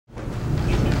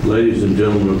Ladies and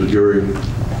gentlemen of the jury,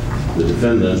 the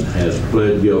defendant has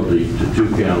pled guilty to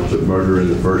 2 counts of murder in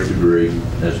the first degree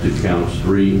as to counts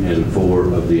 3 and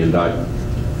 4 of the indictment.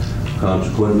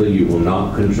 Consequently, you will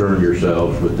not concern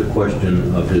yourselves with the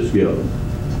question of his guilt.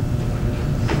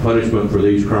 The punishment for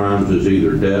these crimes is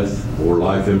either death or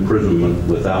life imprisonment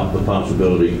without the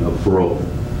possibility of parole.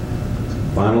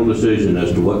 Final decision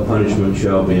as to what punishment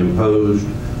shall be imposed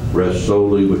rests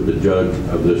solely with the judge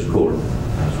of this court.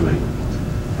 That's me.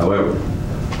 However,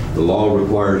 the law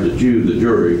requires that you, the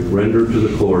jury, render to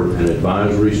the court an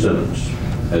advisory sentence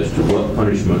as to what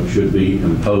punishment should be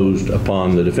imposed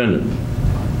upon the defendant.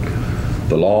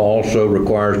 The law also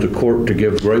requires the court to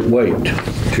give great weight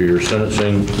to your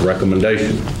sentencing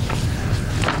recommendation.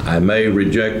 I may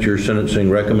reject your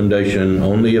sentencing recommendation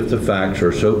only if the facts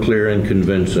are so clear and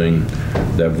convincing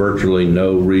that virtually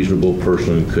no reasonable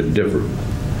person could differ.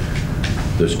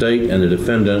 The state and the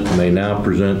defendant may now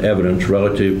present evidence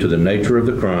relative to the nature of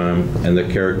the crime and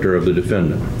the character of the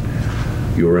defendant.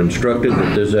 You are instructed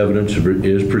that this evidence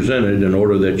is presented in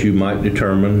order that you might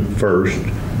determine, first,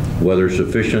 whether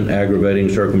sufficient aggravating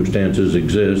circumstances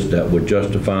exist that would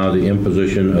justify the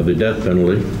imposition of the death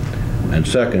penalty, and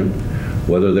second,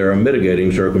 whether there are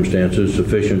mitigating circumstances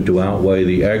sufficient to outweigh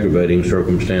the aggravating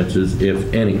circumstances,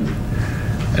 if any.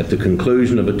 At the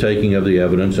conclusion of the taking of the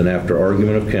evidence and after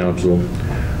argument of counsel,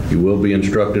 you will be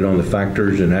instructed on the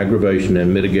factors in aggravation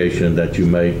and mitigation that you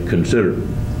may consider.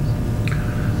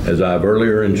 As I've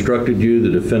earlier instructed you,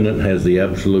 the defendant has the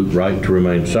absolute right to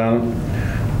remain silent.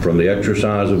 From the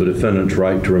exercise of a defendant's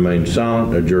right to remain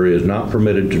silent, a jury is not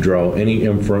permitted to draw any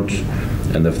inference,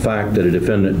 and the fact that a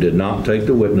defendant did not take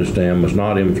the witness stand must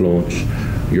not influence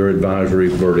your advisory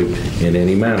verdict in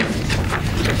any manner.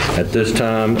 At this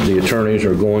time, the attorneys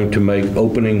are going to make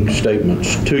opening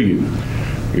statements to you.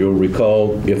 You'll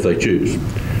recall, if they choose,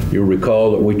 you'll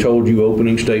recall that we told you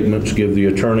opening statements give the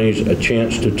attorneys a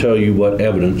chance to tell you what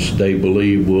evidence they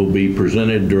believe will be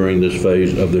presented during this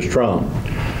phase of this trial.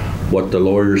 What the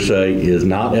lawyers say is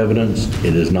not evidence,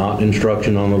 it is not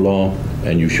instruction on the law,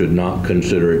 and you should not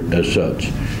consider it as such.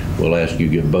 We'll ask you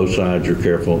to give both sides your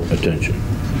careful attention.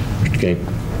 Mr. King.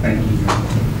 Thank you.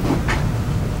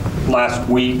 Last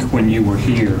week when you were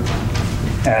here,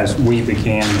 as we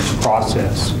began this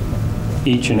process,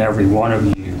 each and every one of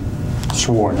you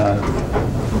swore an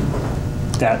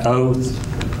oath. That oath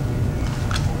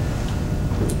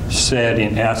said,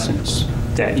 in essence,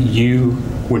 that you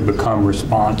would become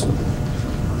responsible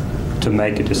to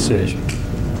make a decision,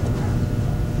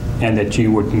 and that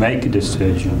you would make a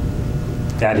decision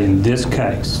that in this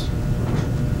case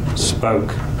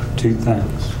spoke 2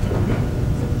 things: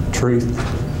 truth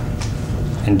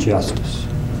and justice.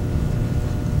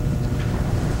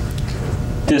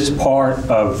 This part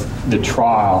of the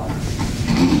trial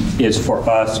is for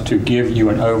us to give you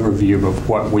an overview of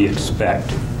what we expect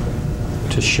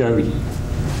to show you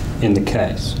in the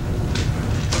case.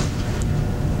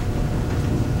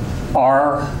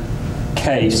 Our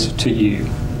case to you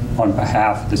on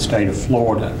behalf of the state of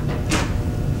Florida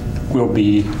will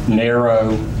be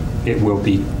narrow, it will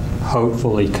be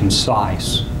hopefully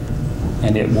concise,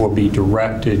 and it will be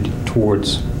directed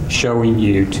towards showing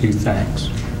you 2 things: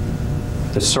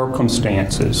 the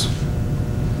circumstances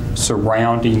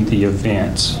surrounding the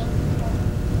events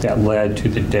that led to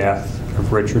the death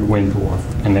of Richard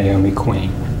Wendorf and Naomi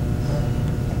Queen,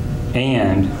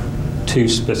 and 2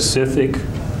 specific,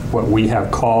 what we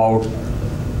have called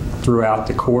throughout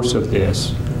the course of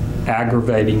this,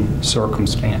 aggravating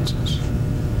circumstances.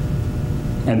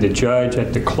 And the judge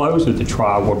at the close of the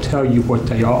trial will tell you what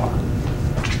they are.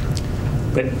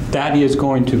 But that is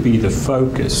going to be the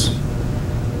focus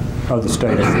of the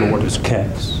state of Florida's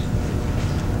case.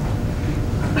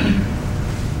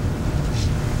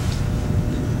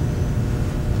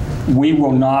 We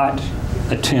will not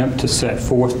attempt to set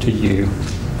forth to you,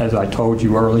 as I told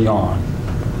you early on,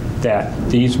 that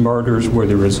these murders were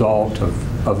the result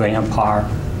of a vampire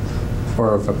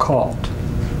or of a cult.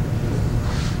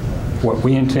 What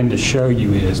we intend to show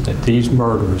you is that these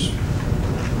murders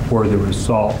were the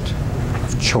result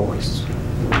of choice,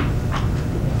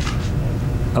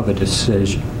 of a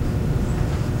decision.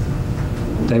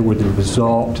 They were the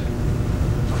result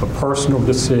of a personal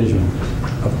decision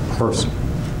of a person.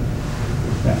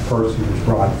 That person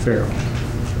was Ferrell.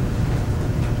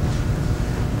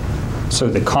 So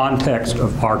the context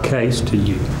of our case to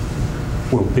you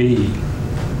will be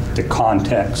the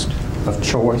context of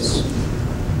choice,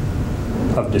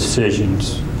 of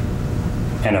decisions,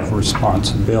 and of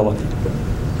responsibility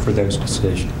for those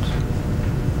decisions.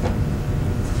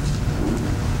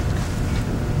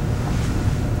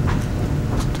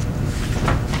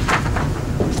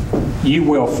 You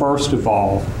will, first of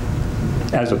all,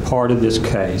 as a part of this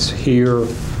case, hear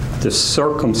the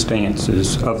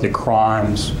circumstances of the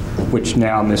crimes which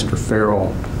now Mr.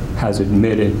 Ferrell has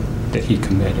admitted that he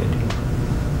committed.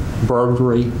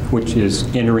 Burglary, which is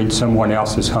entering someone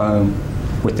else's home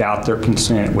without their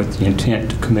consent with the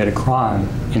intent to commit a crime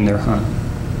in their home.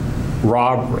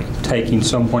 Robbery, taking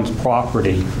someone's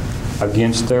property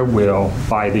against their will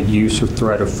by the use or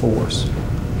threat of force.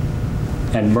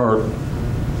 And murder,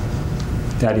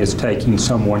 that is taking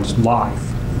someone's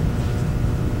life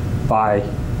by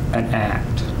an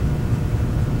act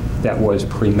that was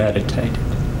premeditated.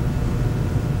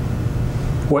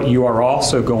 What you are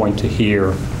also going to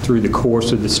hear through the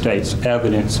course of the state's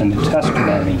evidence and the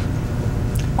testimony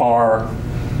are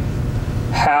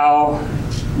how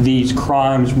these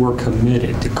crimes were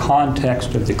committed, the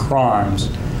context of the crimes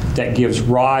that gives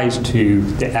rise to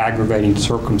the aggravating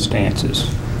circumstances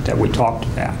that we talked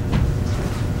about.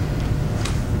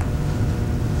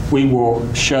 We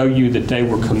will show you that they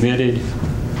were committed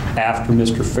after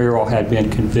Mr. Ferrell had been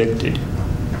convicted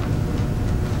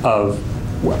of,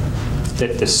 well,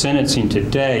 that the sentencing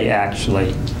today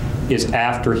actually is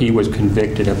after he was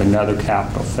convicted of another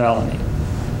capital felony.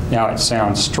 Now it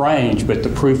sounds strange, but the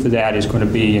proof of that is going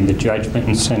to be in the judgment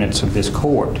and sentence of this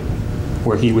court,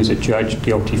 where he was adjudged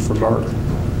guilty for murder.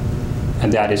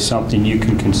 And that is something you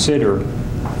can consider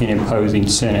in imposing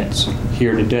sentence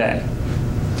here today,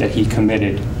 that he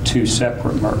committed 2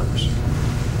 separate murders.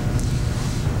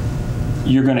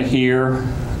 You're going to hear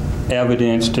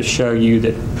evidence to show you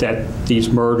that these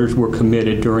murders were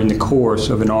committed during the course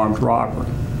of an armed robbery,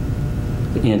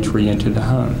 the entry into the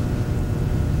home.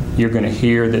 You're going to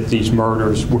hear that these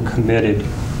murders were committed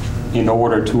in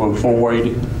order to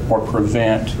avoid or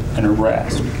prevent an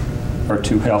arrest or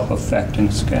to help effect an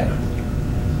escape.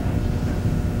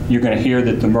 You're going to hear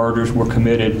that the murders were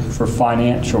committed for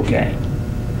financial gain.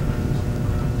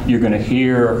 You're going to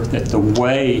hear that the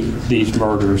way these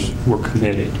murders were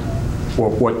committed were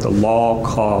what the law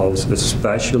calls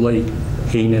especially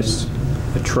heinous,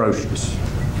 atrocious,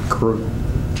 cruel.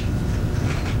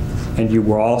 And you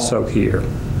will also hear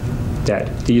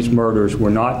that these murders were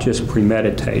not just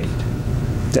premeditated.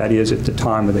 That is, at the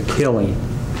time of the killing,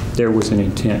 there was an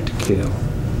intent to kill.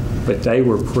 But they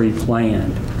were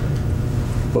pre-planned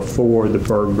before the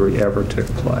burglary ever took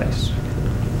place.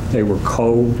 They were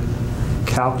cold,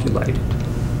 calculated,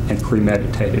 and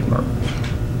premeditated murders.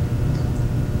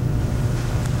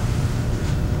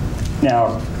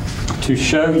 Now, to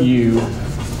show you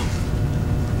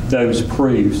those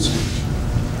proofs,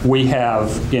 we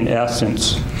have, in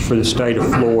essence, for the state of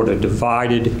Florida,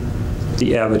 divided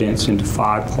the evidence into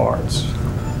 5 parts.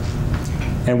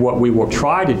 And what we will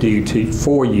try to do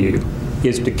for you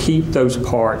is to keep those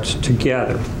parts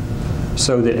together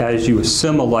so that as you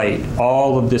assimilate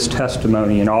all of this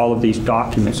testimony and all of these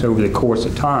documents over the course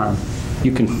of time,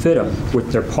 you can fit them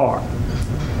with their part.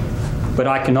 But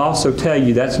I can also tell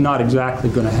you that's not exactly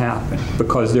going to happen,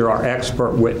 because there are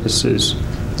expert witnesses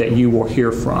that you will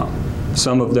hear from.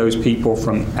 Some of those people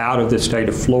from out of the state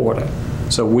of Florida.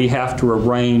 So we have to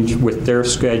arrange with their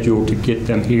schedule to get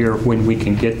them here when we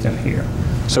can get them here.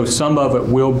 So some of it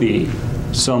will be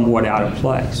somewhat out of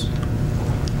place.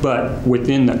 But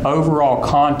within the overall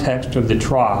context of the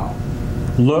trial,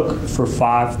 look for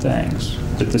 5 things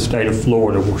that the state of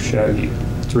Florida will show you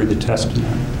through the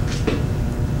testimony.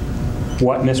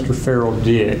 What Mr. Ferrell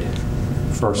did,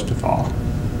 first of all,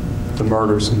 the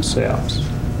murders themselves.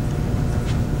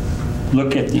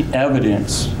 Look at the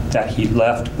evidence that he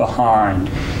left behind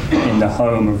in the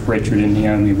home of Richard and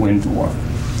Naomi Wendorf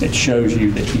that shows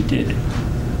you that he did it.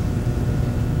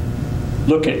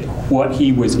 Look at what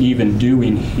he was even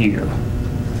doing here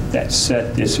that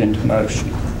set this into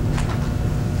motion.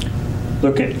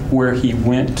 Look at where he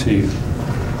went to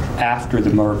after the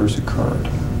murders occurred.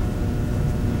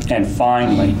 And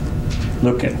finally,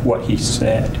 look at what he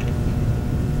said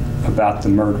about the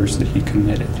murders that he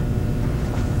committed.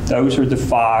 Those are the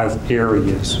 5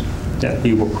 areas that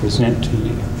we will present to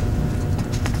you.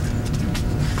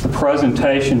 The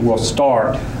presentation will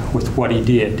start with what he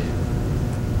did.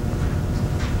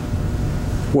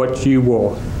 What you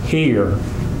will hear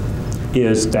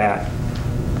is that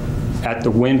at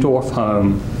the Wendorf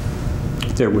home,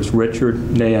 there was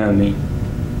Richard, Naomi,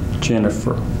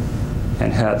 Jennifer,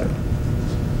 and Heather.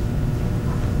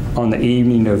 On the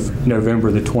evening of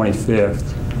November the 25th,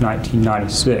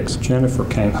 1996, Jennifer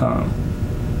came home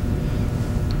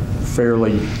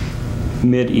fairly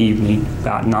mid-evening,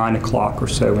 about 9 o'clock or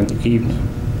so in the evening.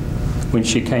 When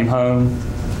she came home,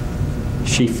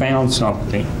 she found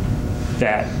something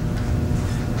that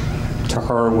to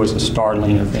her was a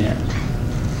startling event.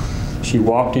 She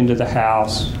walked into the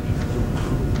house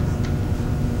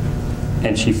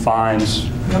and she finds...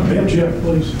 Bench up,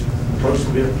 please. Approach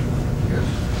the bench.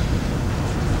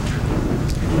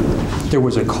 There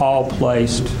was a call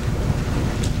placed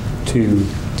to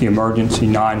the emergency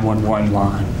 911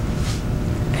 line,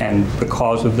 and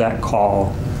because of that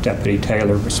call, Deputy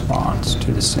Taylor responds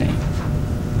to the scene.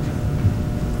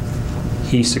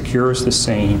 He secures the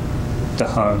scene, the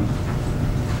home.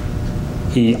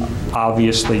 He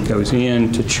obviously goes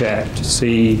in to check to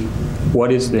see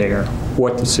what is there,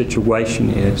 what the situation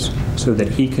is, so that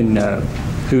he can know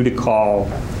who to call,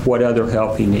 what other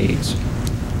help he needs,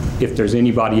 if there's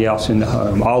anybody else in the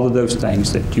home, all of those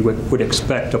things that you would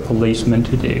expect a policeman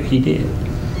to do, he did.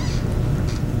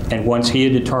 And once he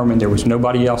had determined there was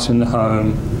nobody else in the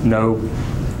home, no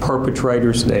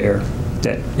perpetrators there,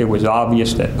 that it was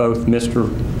obvious that both Mr.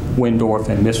 Wendorf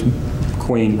and Miss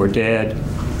Queen were dead,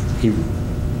 he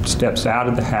steps out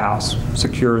of the house,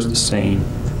 secures the scene,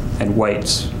 and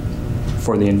waits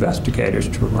for the investigators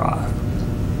to arrive.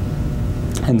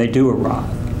 And they do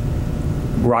arrive.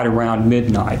 Right around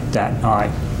midnight that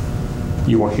night,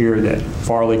 you will hear that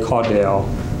Farley Caudell,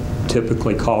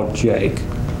 typically called Jake,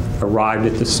 arrived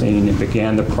at the scene and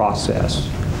began the process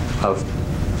of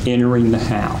entering the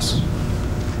house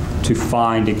to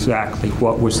find exactly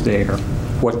what was there,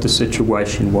 what the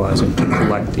situation was, and to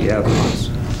collect the evidence.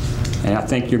 And I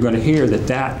think you're going to hear that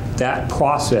that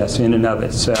process in and of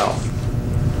itself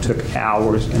took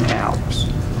hours and hours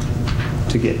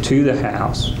to get to the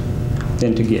house,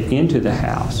 then to get into the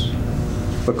house,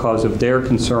 because of their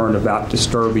concern about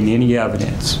disturbing any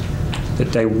evidence,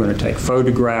 that they were going to take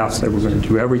photographs, they were going to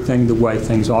do everything the way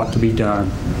things ought to be done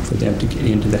for them to get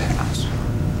into the house.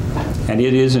 And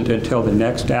it isn't until the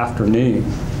next afternoon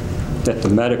that the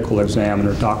medical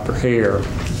examiner, Dr. Hare,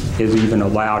 is even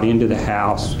allowed into the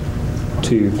house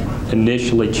to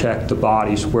initially check the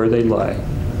bodies where they lay,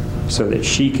 so that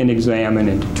she can examine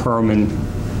and determine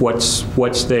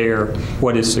what's there,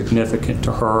 what is significant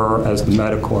to her as the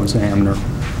medical examiner.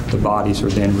 The bodies are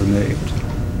then removed.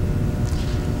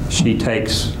 She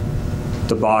takes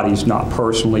the bodies not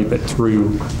personally, but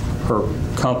through her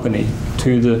company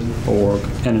to the morgue,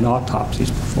 and an autopsy is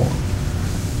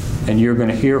performed. And you're going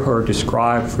to hear her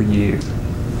describe for you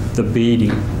the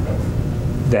beating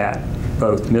that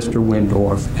both Mr.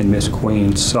 Wendorf and Miss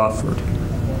Queen suffered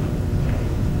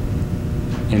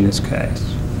in this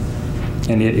case.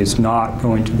 And it is not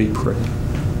going to be pretty,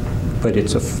 but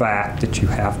it's a fact that you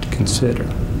have to consider.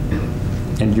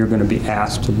 And you're going to be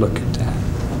asked to look at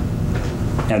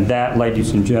that. And that,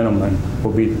 ladies and gentlemen,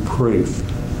 will be the proof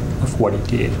of what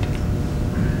he did.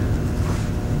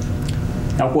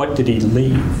 Now, what did he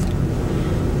leave?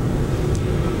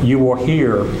 You will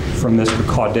hear from Mr.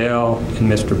 Caudell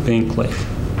and Mr. Binkley,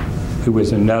 who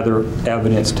is another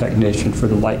evidence technician for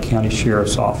the Lake County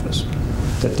Sheriff's Office,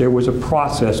 that there was a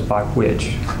process by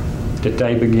which that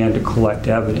they began to collect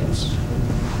evidence,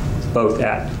 both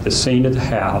at the scene of the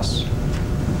house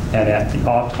and at the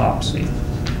autopsy,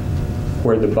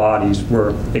 where the bodies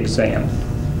were examined.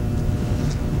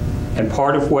 And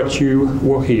part of what you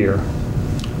will hear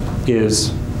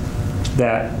is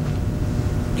that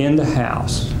in the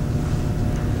house,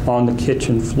 on the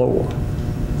kitchen floor,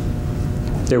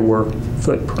 there were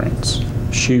footprints,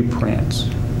 shoe prints.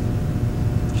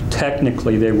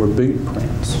 Technically, they were boot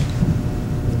prints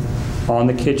on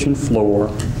the kitchen floor,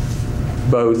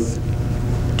 both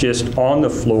just on the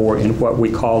floor in what we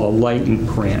call a latent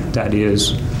print, that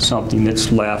is, something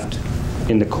that's left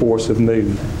in the course of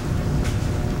movement,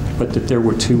 but that there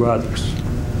were two others.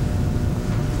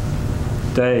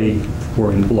 They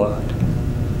were in blood,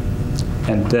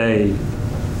 and they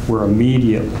were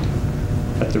immediately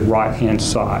at the right-hand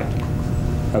side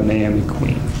of Naomi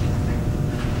Queen.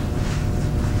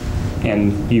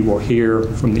 And you will hear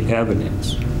from the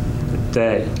evidence that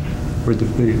they were the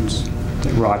boots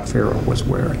that Rod Ferrell was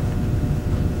wearing.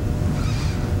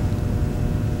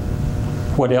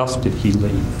 What else did he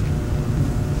leave?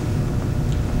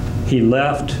 He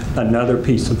left another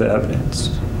piece of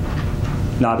evidence,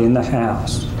 not in the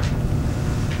house,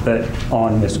 but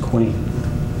on Miss Queen.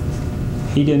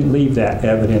 He didn't leave that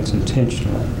evidence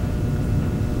intentionally,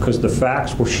 because the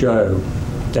facts will show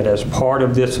that as part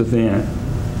of this event,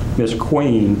 Miss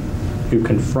Queen, who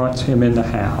confronts him in the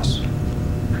house,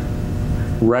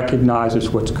 recognizes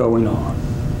what's going on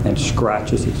and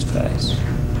scratches his face.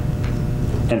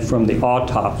 And from the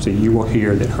autopsy, you will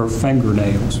hear that her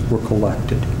fingernails were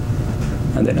collected,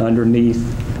 and that underneath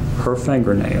her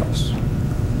fingernails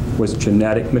was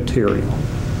genetic material,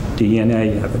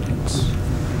 DNA evidence,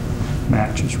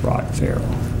 matches Rod Ferrell.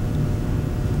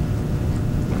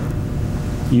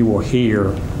 You will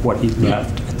hear what he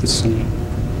left at the scene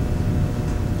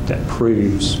that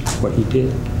proves what he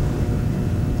did.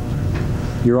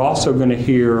 You're also going to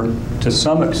hear, to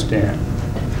some extent,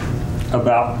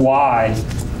 about why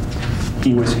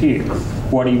he was here,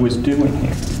 what he was doing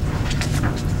here.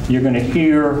 You're going to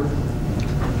hear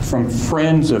from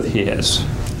friends of his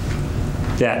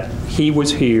that he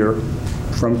was here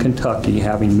from Kentucky,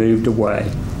 having moved away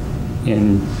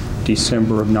in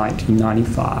December of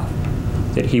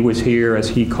 1995, that he was here, as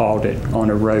he called it, on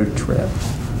a road trip.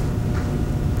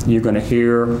 You're going to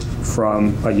hear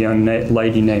from a young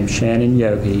lady named Shannon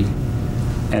Yohe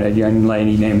and a young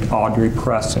lady named Audrey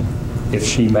Presson, if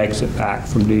she makes it back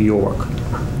from New York,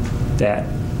 that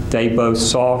they both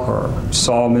saw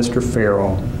Mr.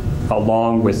 Ferrell,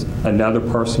 along with another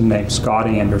person named Scott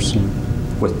Anderson,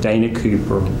 with Dana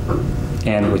Cooper,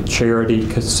 and with Charity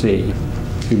Cassie,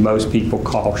 who most people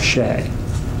call Shay,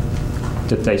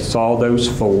 that they saw those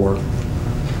four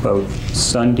both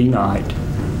Sunday night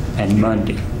and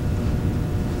Monday,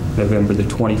 November the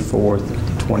 24th and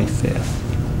the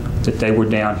 25th, that they were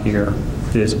down here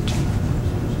visiting.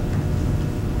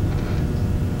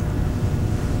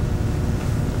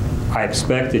 I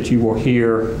expect that you will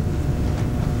hear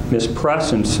Ms.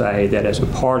 Presson say that as a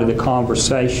part of the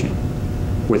conversation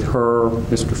with her,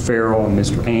 Mr. Ferrell, and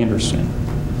Mr. Anderson,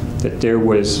 that there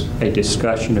was a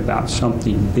discussion about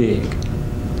something big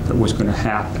that was going to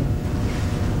happen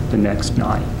the next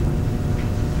night,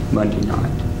 Monday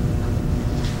night,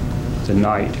 the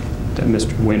night that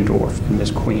Mr. Wendorf and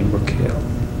Ms. Queen were killed.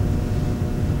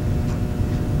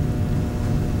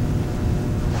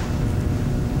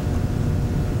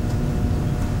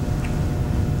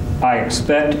 I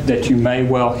expect that you may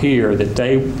well hear that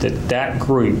that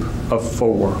group of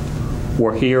four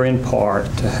were here in part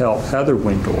to help Heather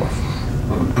Wendorf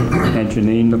and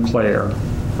Janine LeClaire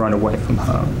run away from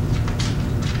home,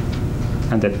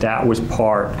 and that was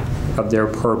part of their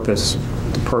purpose,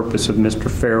 the purpose of Mr.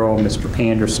 Ferrell, Mr.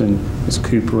 Anderson, Ms.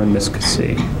 Cooper, and Ms.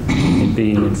 Cassie in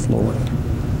being in Florida.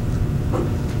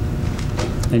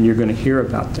 And you're going to hear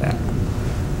about that.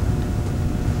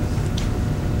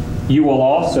 You will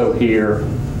also hear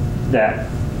that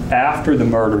after the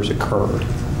murders occurred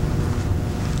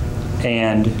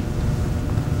and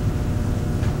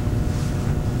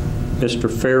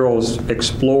Mr. Ferrell's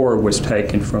Explorer was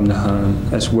taken from the home,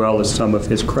 as well as some of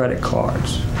his credit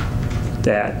cards,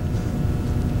 that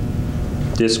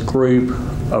this group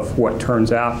of what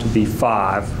turns out to be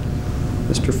five,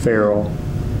 Mr. Ferrell,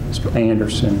 Mr.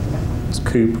 Anderson, Ms.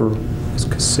 Cooper, Ms.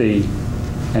 Cassie,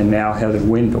 and now Heather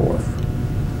Wendorf,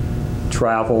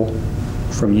 travel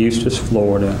from Eustis,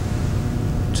 Florida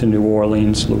to New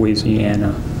Orleans,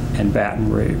 Louisiana, and Baton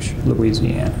Rouge,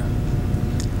 Louisiana.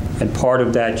 And part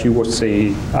of that you will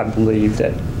see, I believe,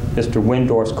 that Mr.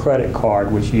 Wendorf's credit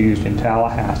card was used in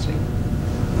Tallahassee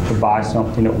to buy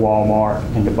something at Walmart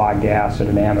and to buy gas at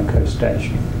an Amoco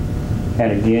station,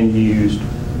 and again used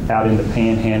out in the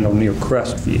Panhandle near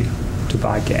Crestview to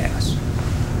buy gas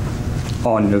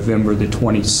on November the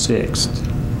 26th,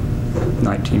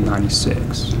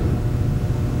 1996,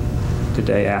 the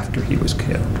day after he was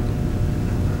killed.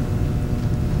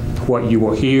 What you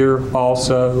will hear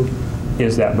also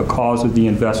is that because of the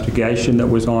investigation that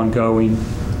was ongoing,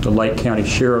 the Lake County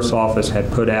Sheriff's Office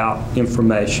had put out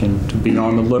information to be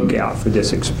on the lookout for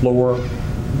this Explorer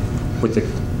with the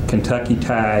Kentucky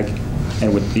tag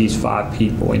and with these five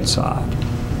people inside.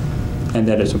 And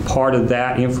that as a part of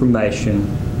that information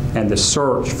and the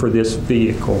search for this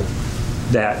vehicle,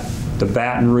 that the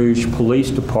Baton Rouge Police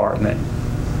Department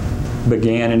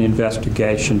began an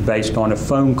investigation based on a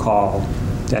phone call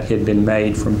that had been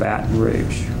made from Baton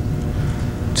Rouge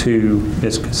to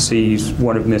Ms. Cassie's,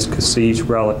 one of Ms. Cassie's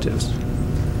relatives.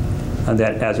 And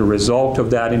that as a result of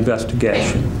that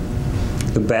investigation,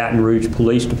 the Baton Rouge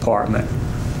Police Department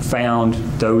found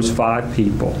those five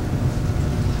people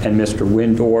and Mr.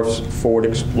 Wendorf's Ford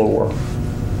Explorer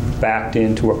backed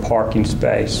into a parking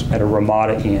space at a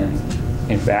Ramada Inn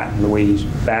in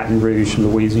Baton Rouge,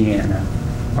 Louisiana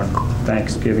on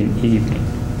Thanksgiving evening,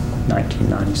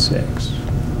 1996.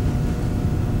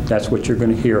 That's what you're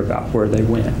going to hear about, where they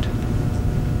went.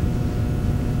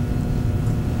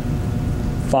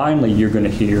 Finally, you're going to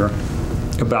hear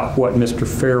about what Mr.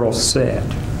 Ferrell said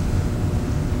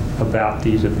about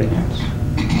these events.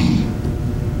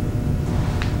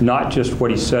 Not just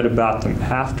what he said about them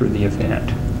after the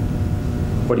event,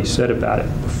 what he said about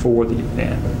it before the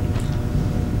event.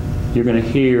 You're going to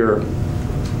hear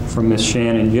from Ms.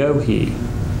 Shannon Yohe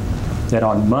that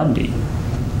on Monday,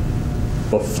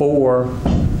 before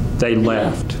they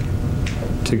left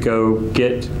to go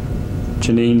get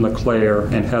Janine LeClaire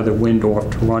and Heather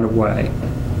Wendorf to run away,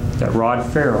 that Rod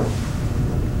Ferrell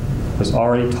was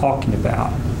already talking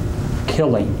about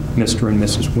killing Mr. and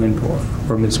Mrs. Wendorf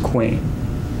or Ms. Queen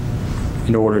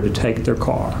in order to take their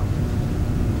car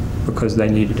because they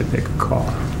needed a bigger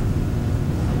car.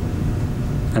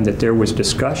 And that there was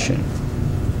discussion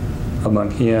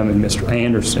among him and Mr.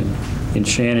 Anderson in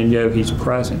Shannon Yohe's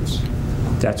presence.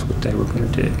 That's what they were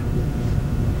going to do.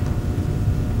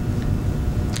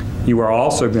 You are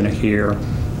also going to hear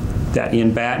that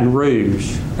in Baton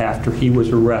Rouge, after he was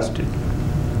arrested,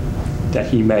 that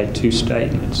he made two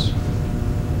statements.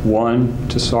 One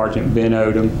to Sergeant Ben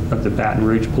Odom of the Baton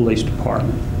Rouge Police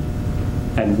Department,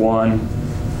 and one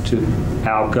to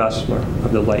Al Gusler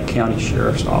of the Lake County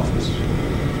Sheriff's Office.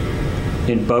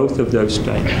 In both of those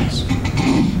statements,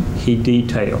 he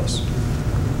details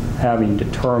having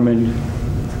determined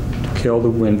to kill the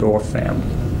Wendorf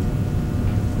family,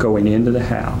 going into the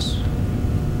house,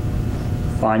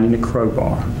 finding a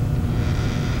crowbar,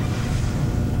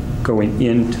 going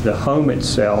into the home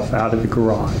itself out of the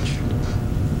garage,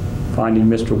 finding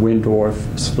Mr.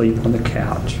 Wendorf asleep on the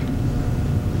couch,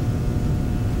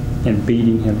 and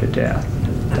beating him to death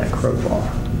with that crowbar.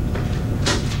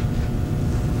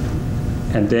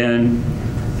 And then,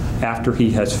 after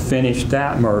he has finished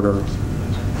that murder,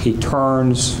 he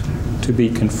turns to be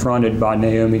confronted by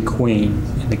Naomi Queen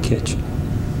in the kitchen.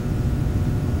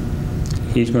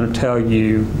 He's going to tell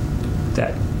you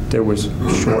that there was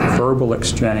a short verbal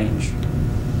exchange.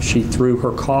 She threw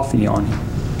her coffee on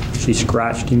him. She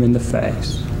scratched him in the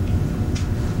face.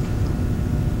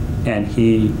 And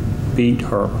he beat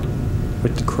her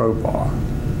with the crowbar.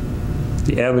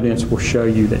 The evidence will show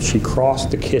you that she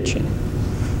crossed the kitchen,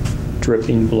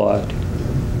 dripping blood,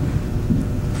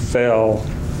 fell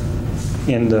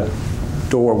in the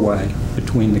doorway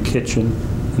between the kitchen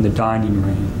and the dining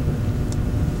room,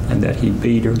 and that he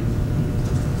beat her,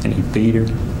 and he beat her,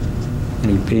 and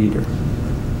he beat her,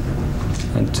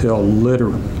 until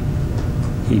literally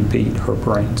he beat her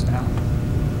brains out.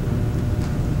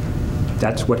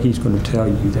 That's what he's going to tell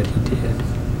you that he did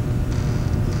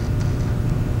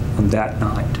on that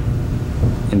night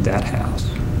in that house.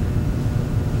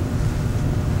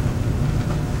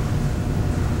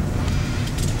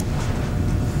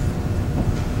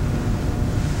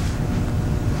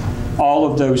 All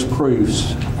of those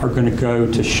proofs are going to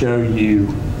go to show you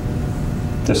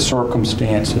the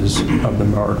circumstances of the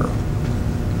murder,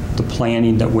 the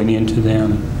planning that went into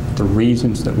them, the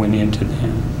reasons that went into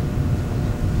them,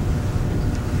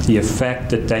 the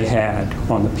effect that they had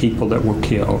on the people that were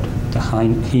killed, the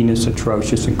heinous,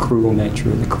 atrocious, and cruel nature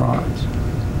of the crimes.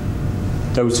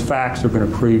 Those facts are going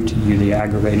to prove to you the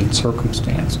aggravating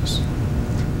circumstances.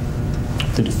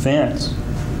 The defense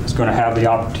is going to have the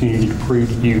opportunity to prove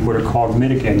to you what are called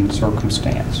mitigating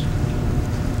circumstances.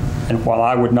 And while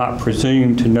I would not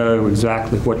presume to know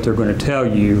exactly what they're going to tell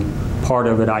you, part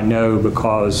of it I know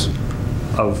because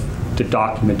of the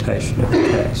documentation of the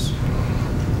case.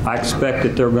 I expect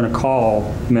that they're going to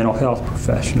call mental health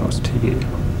professionals to you,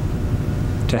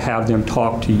 to have them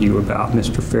talk to you about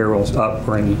Mr. Ferrell's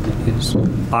upbringing, and his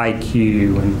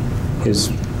IQ, and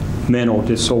his mental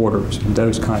disorders, and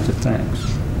those kinds of things.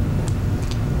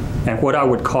 And what I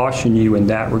would caution you in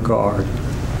that regard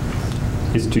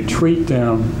is to treat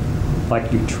them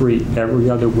like you treat every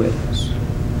other witness.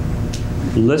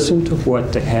 Listen to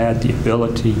what they had the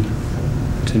ability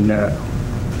to know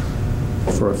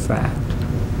for a fact.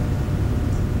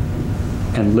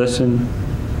 And listen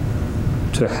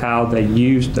to how they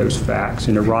used those facts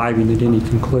in arriving at any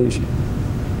conclusion.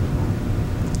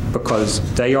 Because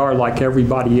they are like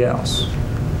everybody else.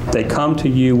 They come to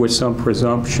you with some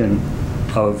presumption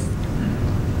of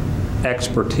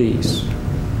expertise.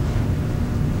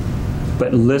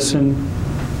 But listen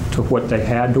to what they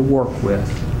had to work with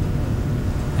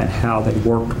and how they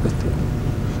worked with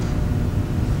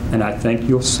it. And I think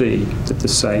you'll see that the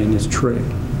saying is true.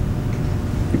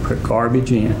 You put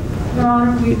garbage in,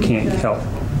 you can't help.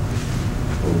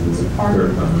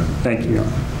 Thank you, Your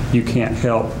Honor. You can't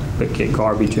help but get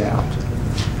garbage out.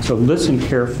 So listen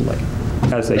carefully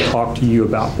as they talk to you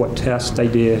about what tests they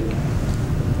did,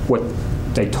 what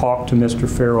they talked to Mr.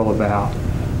 Ferrell about,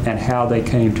 and how they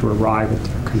came to arrive at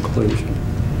their conclusion.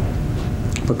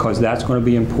 Because that's going to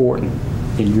be important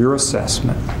in your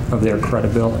assessment of their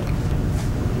credibility.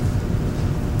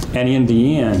 And in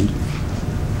the end,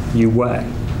 you weigh.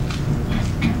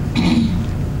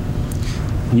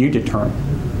 You determine.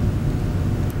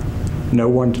 No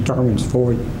one determines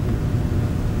for you.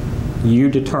 You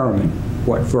determine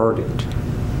what verdict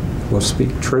will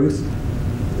speak truth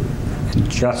and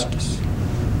justice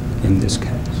in this case.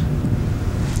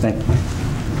 Thank you.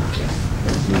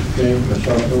 Okay, Ms.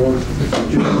 Osborne.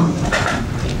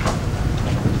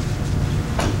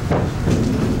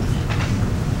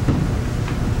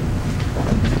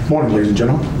 Morning, ladies and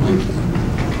gentlemen.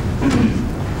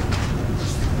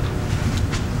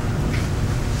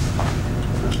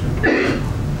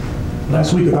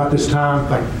 Last week about this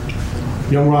time,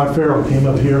 young Rod Ferrell came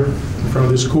up here in front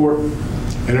of this court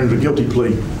and entered a guilty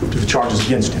plea to the charges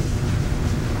against him.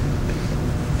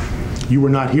 You were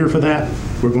not here for that.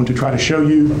 We're going to try to show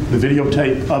you the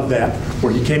videotape of that,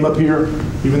 where he came up here,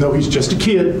 even though he's just a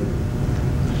kid,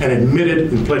 and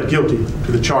admitted and pled guilty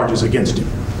to the charges against him.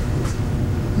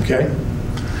 Okay?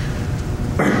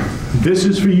 This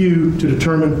is for you to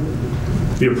determine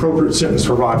the appropriate sentence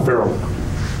for Rod Ferrell,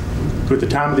 who at the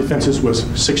time of the offenses was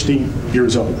 16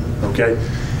 years old. Okay?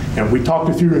 And we talked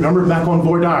you through, remember back on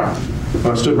voir dire,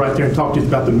 I stood right there and talked to you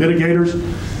about the mitigators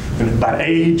and about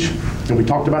age, and we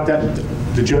talked about that.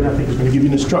 The judge, I think, is going to give you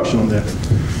an instruction on that.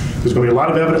 There's going to be a lot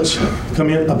of evidence come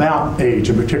in about age,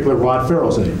 in particular Rod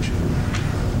Ferrell's age.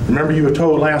 Remember, you were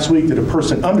told last week that a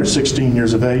person under 16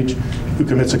 years of age who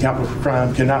commits a capital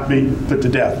crime cannot be put to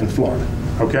death in Florida,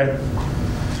 okay?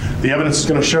 The evidence is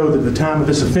going to show that at the time of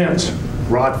this offense,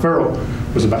 Rod Ferrell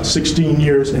was about 16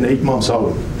 years and 8 months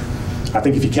old. I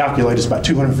think if you calculate, it's about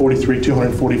 243,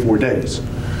 244 days.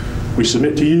 We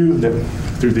submit to you that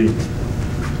through the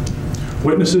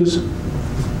witnesses,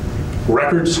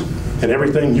 records, and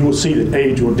everything, you will see that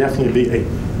age will definitely be a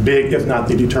big, if not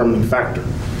the determining factor.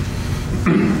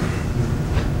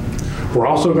 We're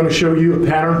also going to show you a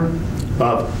pattern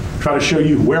of, try to show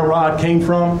you where Rod came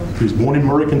from. He was born in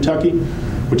Murray, Kentucky,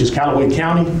 which is Callaway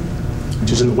County,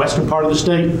 which is in the western part of the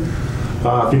state. If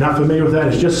you're not familiar with that,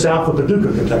 it's just south of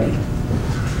Paducah, Kentucky.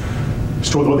 It's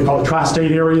toward what they call the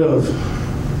tri-state area of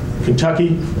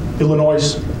Kentucky,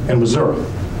 Illinois, and Missouri.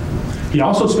 He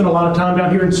also spent a lot of time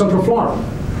down here in Central Florida,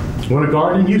 won a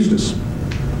garden in Eustis.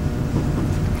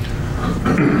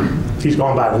 He's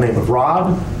gone by the name of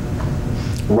Rod,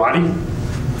 Roddy,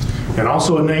 and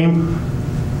also a name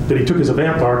that he took as a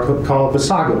vampire called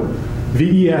Vesago,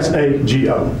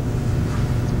 V-E-S-A-G-O.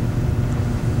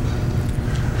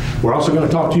 We're also going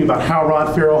to talk to you about how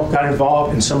Rod Ferrell got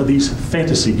involved in some of these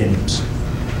fantasy games,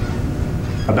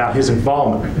 about his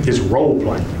involvement, his role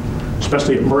playing,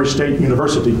 especially at Murray State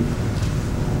University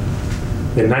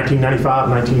in 1995,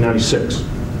 1996.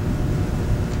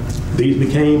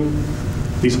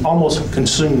 These almost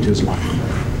consumed his life,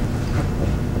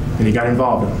 and he got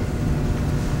involved in them.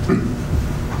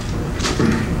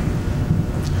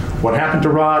 What happened to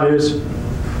Rod is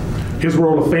his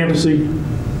world of fantasy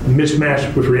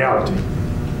mismatched with reality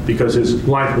because his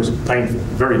life was painful,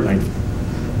 very painful.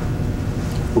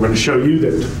 We're going to show you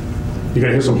that you're going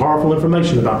to hear some horrible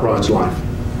information about Rod's life.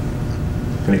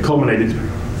 And it culminated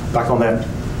back on that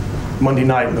Monday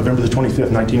night, November the 25th,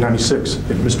 1996,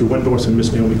 at Mr. Wendorf and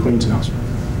Miss Naomi Queen's house.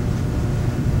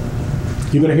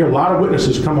 You're going to hear a lot of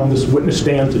witnesses come on this witness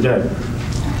stand today.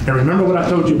 And remember what I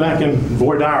told you back in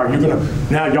voir dire,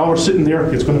 now y'all are sitting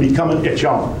there, it's going to be coming at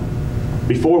y'all.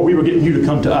 Before, we were getting you to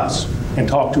come to us and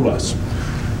talk to us.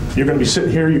 You're going to be sitting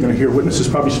here, you're going to hear witnesses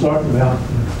probably start about,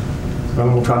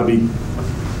 I'm going to try to be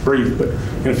brief, but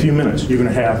in a few minutes, you're going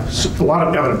to have a lot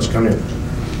of evidence come in.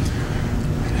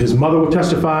 His mother will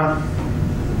testify,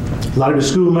 a lot of his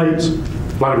schoolmates,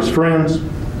 a lot of his friends.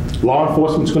 Law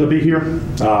enforcement's going to be here,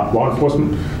 law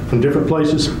enforcement from different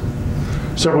places.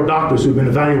 Several doctors who've been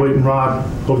evaluating Rod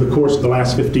over the course of the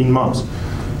last 15 months.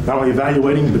 Not only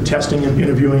evaluating, but testing him,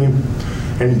 interviewing him,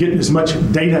 and getting as much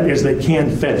data as they can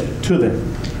fed to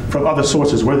them from other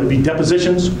sources, whether it be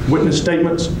depositions, witness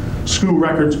statements, school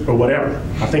records, or whatever.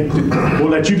 I think we'll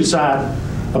let you decide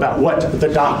about what the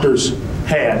doctors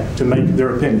had to make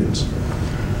their opinions.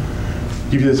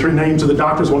 Give you the three names of the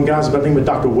doctors. One guy's by the name of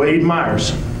Dr. Wade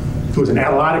Myers, who is an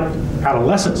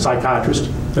adolescent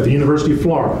psychiatrist at the University of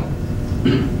Florida.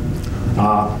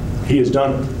 He has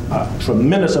done a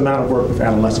tremendous amount of work with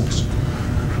adolescents.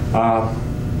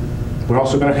 We're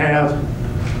also going to have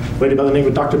a lady by the name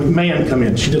of Dr. McMahon come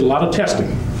in. She did a lot of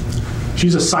testing.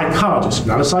 She's a psychologist,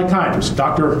 not a psychiatrist.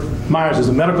 Dr. Myers is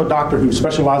a medical doctor who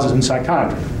specializes in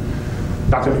psychiatry.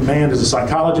 Dr. McMahon is a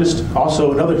psychologist,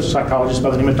 also another psychologist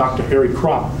by the name of Dr. Harry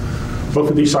Kropp.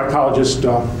 Both of these psychologists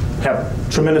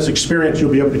have tremendous experience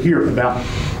you'll be able to hear about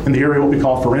in the area of what we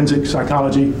call forensic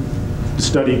psychology, the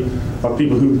study of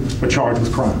people who are charged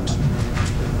with crimes.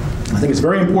 I think it's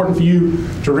very important for you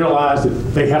to realize that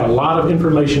they had a lot of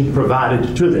information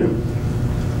provided to them.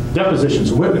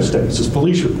 Depositions, witness statements,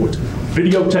 police reports,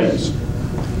 videotapes,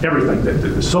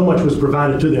 everything. So much was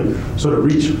provided to them so to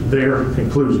reach their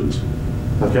conclusions.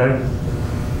 Okay?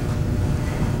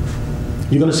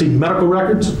 You're going to see medical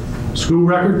records, school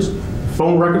records,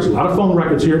 phone records, a lot of phone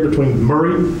records here between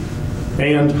Murray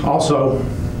and also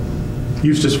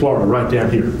Eustis, Florida, right down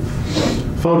here.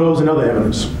 photos and other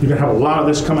evidence. You're going to have a lot of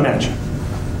this coming at you.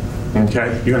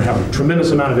 Okay? You're going to have a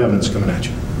tremendous amount of evidence coming at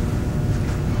you.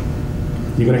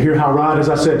 You're going to hear how Rod, as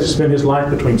I said, spent his life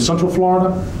between Central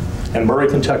Florida and Murray,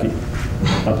 Kentucky,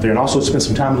 up there, and also spent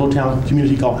some time in a little town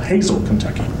community called Hazel,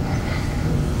 Kentucky.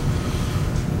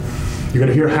 You're going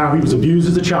to hear how he was abused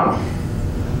as a child.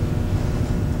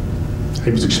 He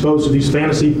was exposed to these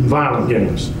fantasy violent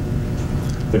games.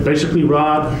 That basically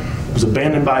Rod was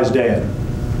abandoned by his dad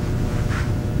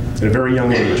at a very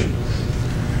young age.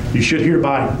 You should hear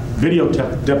by video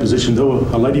deposition, though,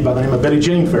 a lady by the name of Betty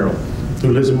Jane Ferrell,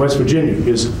 who lives in West Virginia,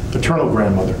 his paternal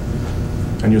grandmother.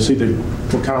 And you'll see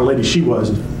what kind of lady she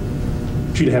was.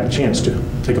 She'd had a chance to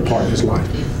take a part in his life.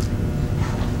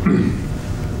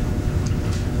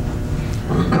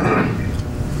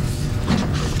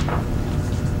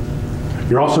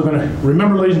 You're also going to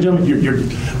remember, ladies and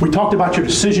gentlemen, we talked about your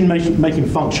decision-making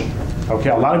function. Okay,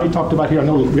 a lot of you talked about here. I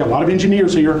know we got a lot of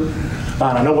engineers here, and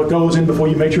I know what goes in before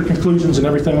you make your conclusions and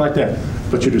everything like that.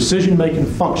 But your decision-making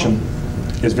function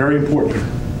is very important here,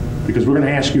 because we're going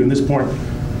to ask you in this point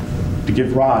to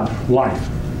give Rod life,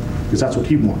 because that's what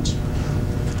he wants.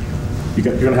 You're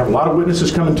going to have a lot of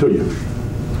witnesses coming to you.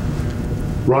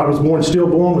 Rod was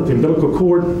stillborn with the umbilical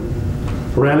cord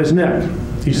around his neck.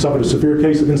 He suffered a severe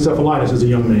case of encephalitis as a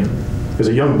young man, as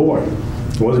a young boy.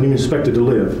 He wasn't even expected to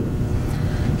live.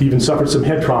 He even suffered some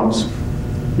head traumas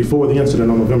before the incident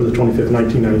on November the 25th,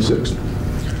 1996.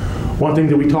 One thing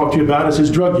that we talked to you about is his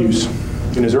drug use.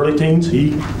 In his early teens,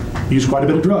 he used quite a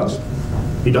bit of drugs.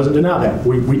 He doesn't deny that.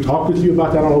 We talked with you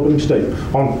about that on opening statement,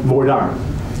 on voir dire.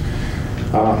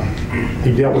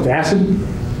 He dealt with acid,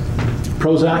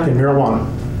 Prozac, and marijuana.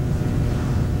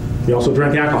 He also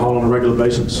drank alcohol on a regular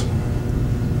basis.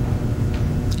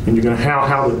 And you're going to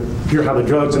hear how the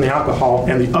drugs and the alcohol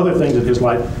and the other things in his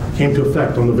life came to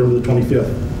effect on November the 25th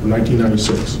of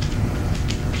 1996.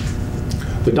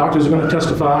 The doctors are going to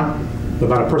testify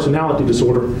about a personality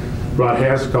disorder Rod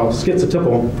has called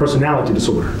schizotypal personality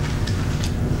disorder.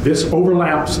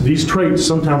 These traits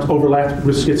sometimes overlap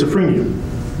with schizophrenia,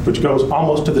 which goes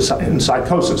almost to in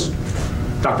psychosis.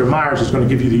 Dr. Myers is going to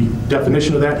give you the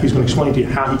definition of that. He's going to explain to you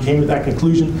how he came to that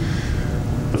conclusion,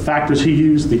 the factors he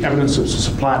used, the evidence that was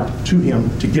supplied to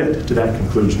him to get to that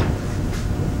conclusion.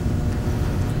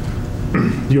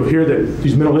 You'll hear that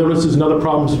these mental illnesses and other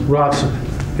problems Rod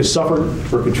has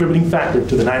suffered were a contributing factor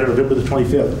to the night of November the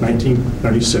 25th,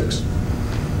 1996.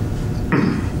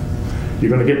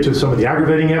 You're going to get to some of the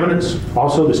aggravating evidence.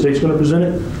 Also, the state's going to present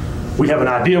it. We have an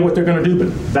idea what they're going to do,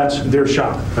 but that's their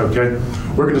shot, okay?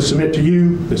 We're going to submit to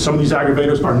you that some of these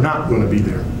aggravators are not going to be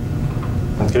there.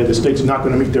 Okay, the state's not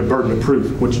going to meet their burden of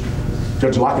proof, which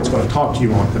Judge Lockett's going to talk to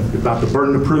you on, about the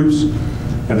burden of proofs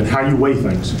and then how you weigh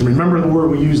things. And remember the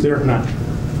word we used there?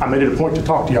 I made it a point to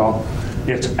talk to y'all.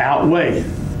 It's outweigh,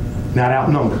 not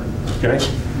outnumber, okay?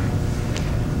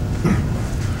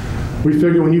 We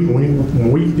figure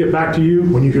when we get back to you,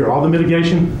 when you hear all the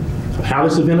mitigation of how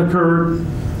this event occurred,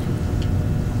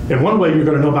 and one way you're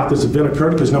going to know about this event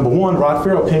occurred, because number one, Rod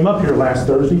Ferrell came up here last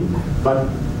Thursday, about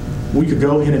a week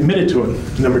ago, and admitted to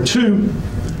it. Number two,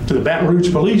 to the Baton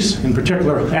Rouge police, in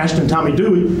particular Ashton Tommy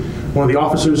Dewey, one of the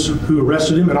officers who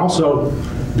arrested him, and also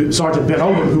Sergeant Ben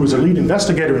Oldham, who was a lead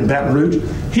investigator in Baton Rouge,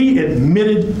 he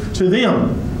admitted to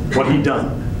them what he'd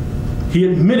done. He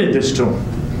admitted this to them.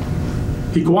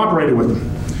 He cooperated with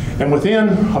them. And within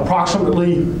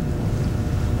approximately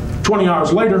 20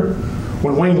 hours later,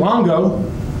 when Wayne Longo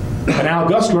and Al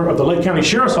Gustler of the Lake County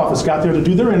Sheriff's Office got there to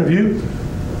do their interview,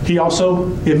 he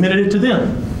also admitted it to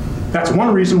them. That's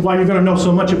one reason why you're going to know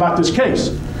so much about this case,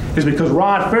 is because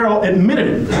Rod Ferrell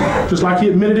admitted it, just like he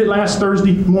admitted it last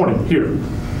Thursday morning here.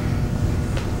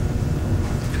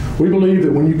 We believe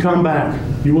that when you come back,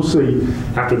 you will see,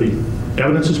 after the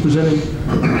evidence is presented,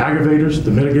 the aggravators,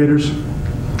 the mitigators,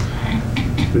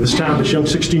 this time this young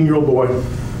 16-year-old boy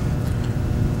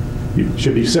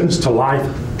should be sentenced to life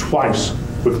twice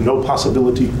with no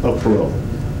possibility of parole.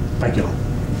 Thank you all.